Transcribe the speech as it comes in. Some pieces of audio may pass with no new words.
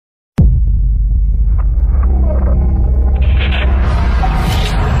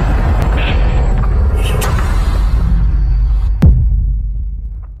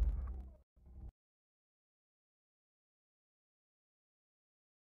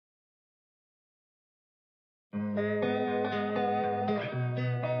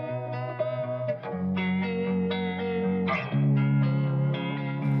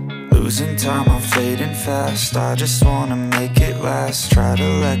Losing time, I'm fading fast. I just wanna make it last. Try to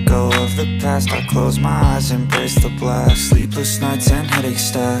let go of the past. I close my eyes, embrace the blast. Sleepless nights and headaches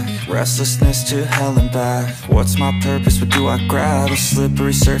stack. Restlessness to hell and back. What's my purpose? What do I grab? A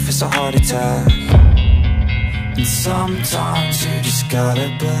slippery surface, a heart attack. And sometimes you just gotta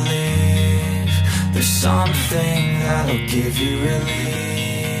believe there's something that'll give you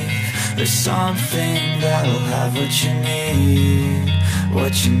relief. There's something that'll have what you need,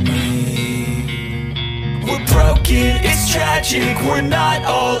 what you need. We're broken, it's tragic, we're not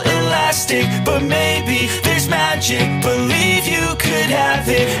all elastic, but maybe there's magic. Believe you could have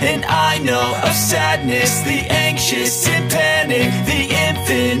it. And I know of sadness, the anxious and panic, the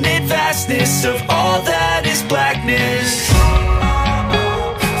infinite vastness of all that is blackness.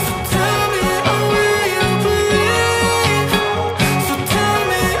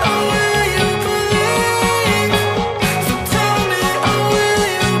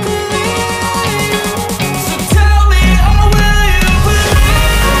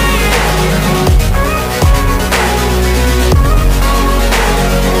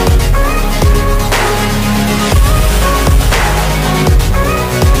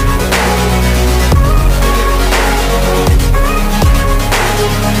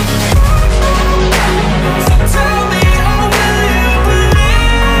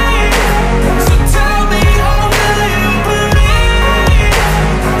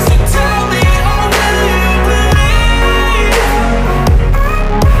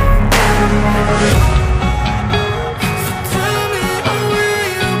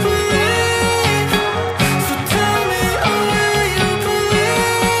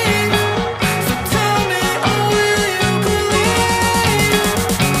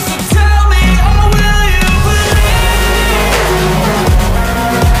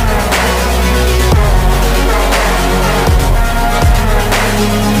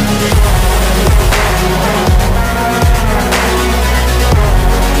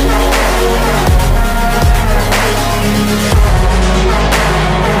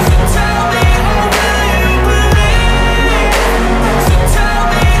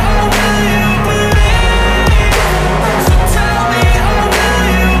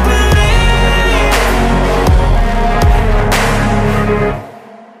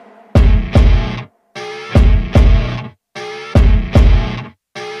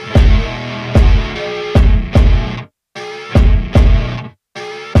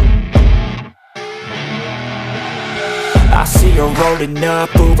 I see her rolling up,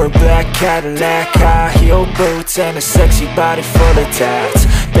 Uber black Cadillac, high heel boots and a sexy body full of tats.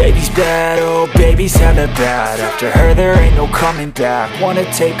 Baby's bad, oh baby's hella bad. After her there ain't no coming back. Wanna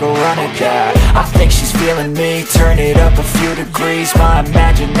take a run at that. I think she's feeling me, turn it up a few degrees. My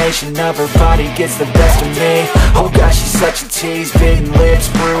imagination of her body gets the best of me. Oh gosh, she's such a tease, bitten lips,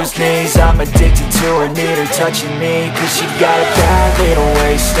 bruised knees. I'm addicted to her, need her touching me, cause she got a bad little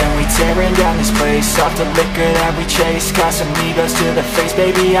waist. And we tearing down this place, off the liquor that we chase. Casamigos to the face,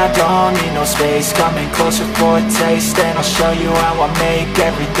 baby, I don't need no space. Coming closer for a taste, and I'll show you how I make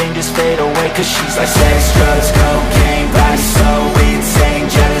everything just fade away. Cause she's like sex, drugs, cocaine, body so insane.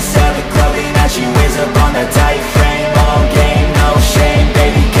 Jealous of the clothing that she wears up on that tight frame. All game, no shame,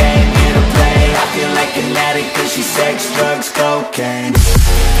 baby came here to play. I feel like an addict cause she's sex, drugs, cocaine.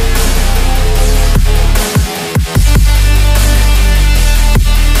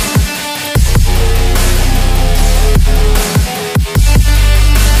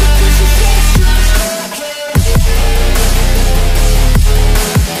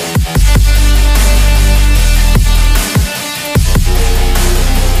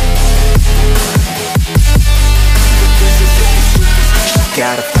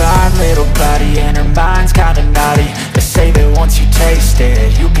 Got a fine little body and her mind's kinda naughty. They say that once you taste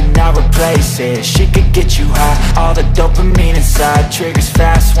it, you cannot replace it. She could get you high, all the dopamine inside triggers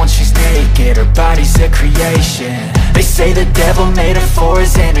fast once she's naked. Her body's a creation. They say the devil made her for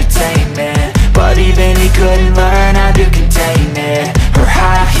his entertainment, but even he couldn't learn how to contain it. Her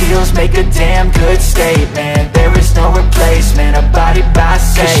high heels make a damn good statement. There is no replacement, a body by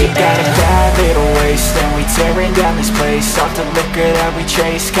Satan. Cause she got a bad little waist, and we tearing down this place. Off the liquor that we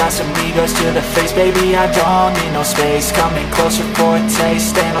chase, Casamigos to the face, baby, I don't need no space. Coming closer for a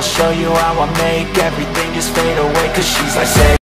taste, and I'll show you how I make everything just fade away. Cause she's like, say